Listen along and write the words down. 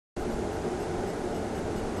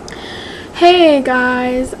Hey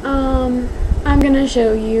guys, I'm gonna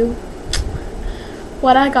show you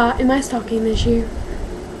what I got in my stocking this year.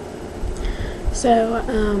 So,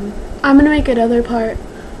 I'm gonna make another part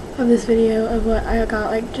of this video of what I got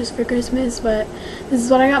like just for Christmas, but this is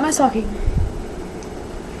what I got in my stocking.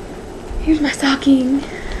 Here's my stocking.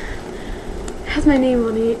 It has my name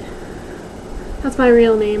on it. That's my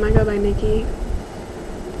real name. I go by Nikki.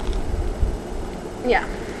 Yeah.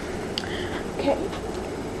 Okay.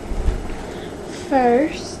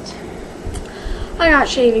 First, I got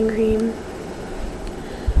shaving cream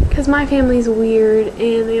because my family's weird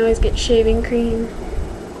and they always get shaving cream.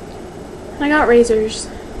 And I got razors.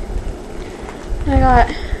 And I got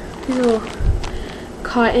these little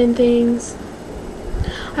cotton things.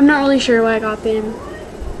 I'm not really sure why I got them,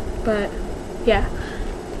 but yeah.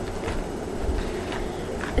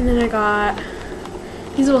 And then I got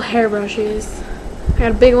these little hair brushes. I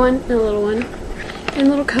got a big one and a little one, and a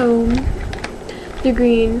little comb. The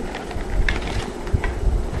green.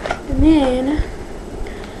 And then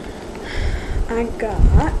I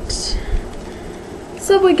got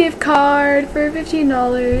Subway gift card for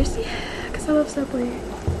 $15. Yeah, because I love Subway.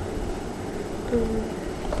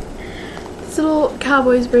 These little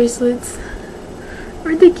Cowboys bracelets.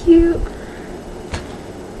 Aren't they cute?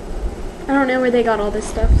 I don't know where they got all this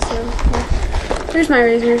stuff, so yeah. There's my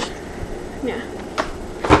razors. Yeah.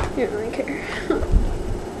 You don't really care.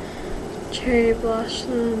 Cherry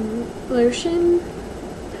Blossom lotion.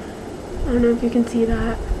 I don't know if you can see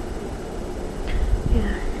that.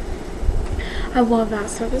 Yeah. I love that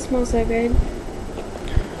stuff. It smells so good.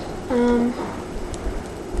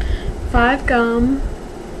 5 gum.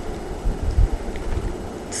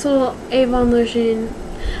 This little Avon lotion.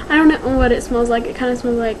 I don't know what it smells like. It kind of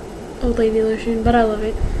smells like old lady lotion, but I love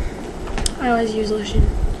it. I always use lotion.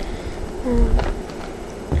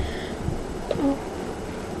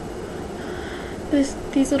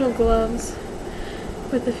 These little gloves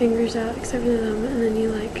with the fingers out except for the thumb, and then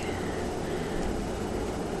you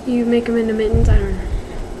make them into mittens. I don't know,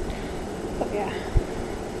 but yeah.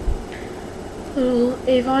 Little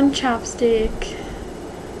Avon chapstick.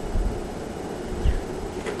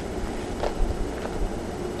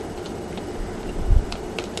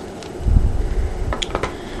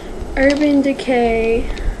 Urban Decay.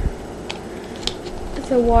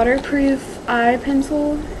 It's a waterproof eye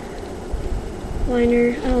pencil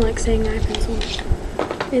liner. I don't like saying eye pencil.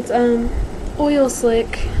 It's oil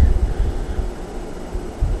slick.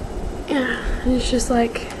 Yeah, and it's just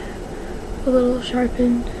like a little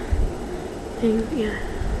sharpened thing. Yeah.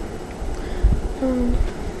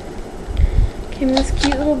 Came in this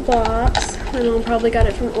cute little box. My mom probably got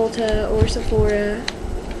it from Ulta or Sephora.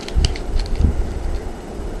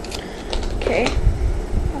 Okay,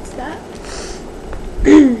 that's that.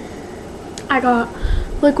 I got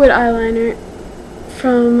liquid eyeliner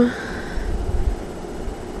from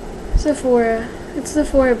Sephora. It's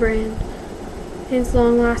Sephora brand. It's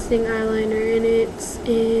long lasting eyeliner and it's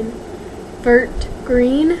in Vert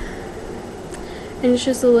Green. And it's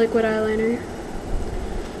just a liquid eyeliner.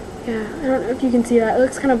 Yeah, I don't know if you can see that. It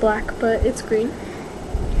looks kind of black, but it's green.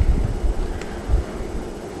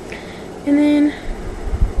 And then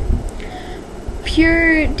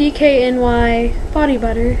Pure DKNY body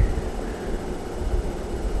butter.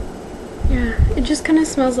 Yeah, it just kind of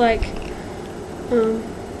smells like, I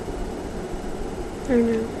don't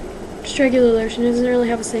know, just regular lotion. It doesn't really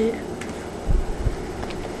have a scent.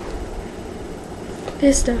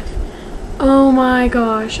 This stuff. Oh my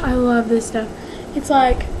gosh, I love this stuff. It's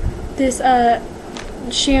like this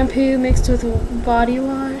shampoo mixed with a body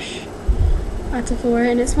wash at Sephora,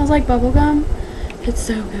 and it smells like bubblegum. It's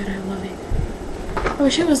so good, I love it. I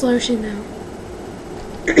wish it was lotion though.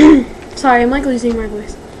 Sorry, I'm like losing my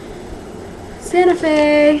voice. Santa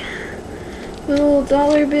Fe. Little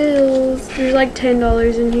dollar bills. There's like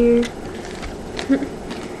 $10 in here.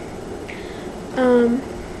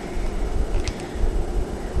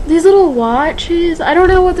 These little watches. I don't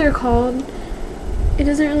know what they're called. It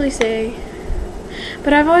doesn't really say.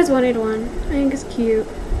 But I've always wanted one. I think it's cute.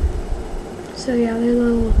 So yeah, they're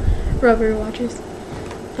little rubber watches.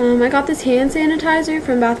 I got this hand sanitizer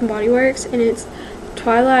from Bath & Body Works, and it's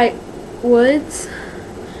Twilight Woods.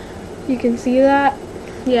 You can see that.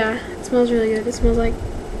 Yeah, it smells really good. It smells like...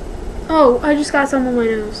 Oh, I just got some on my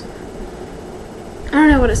nose. I don't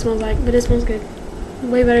know what it smells like, but it smells good.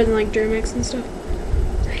 Way better than like Germ-X and stuff.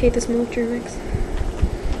 I hate the smell of Germ-X.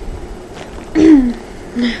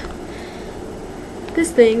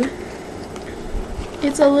 This thing,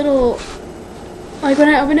 it's a little... Like when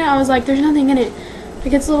I opened it, I was like, there's nothing in it.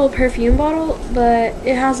 Like it's a little perfume bottle, but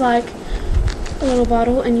it has like a little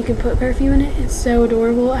bottle and you can put perfume in it. It's so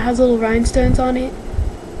adorable. It has little rhinestones on it.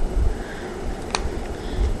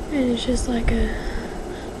 And it's just like a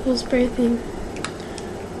little spray thing.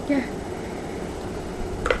 Yeah.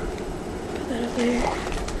 Put that up there.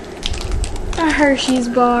 A Hershey's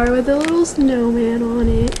bar with a little snowman on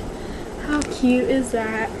it. How cute is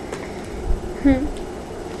that?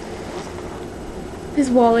 His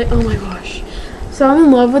wallet, oh my gosh. So I'm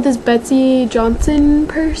in love with this Betsy Johnson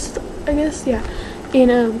purse, I guess, yeah.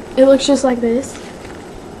 And it looks just like this.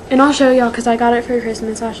 And I'll show y'all because I got it for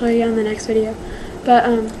Christmas. I'll show you in the next video.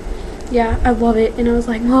 But yeah, I love it. And I was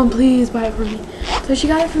like, Mom, please buy it for me. So she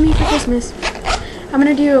got it for me for Christmas. I'm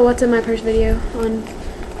gonna do a what's in my purse video on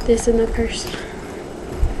this in the purse.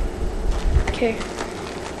 Okay.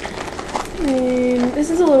 And this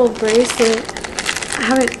is a little bracelet. I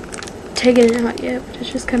haven't taken it out yet, but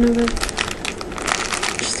it's just kind of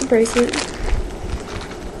just a bracelet.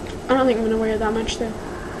 I don't think I'm gonna wear it that much though.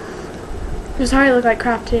 I'm sorry I look like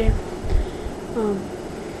crap today.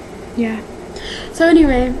 Yeah. So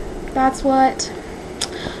anyway, that's what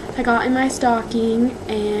I got in my stocking,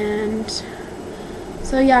 and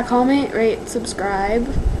so yeah, comment, rate, subscribe.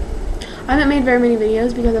 I haven't made very many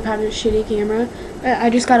videos because I've had a shitty camera, but I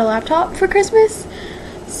just got a laptop for Christmas,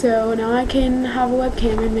 so now I can have a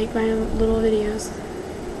webcam and make my own little videos.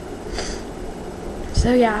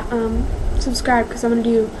 So yeah, subscribe because I'm gonna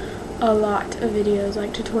do a lot of videos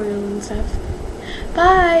like tutorials and stuff.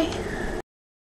 Bye!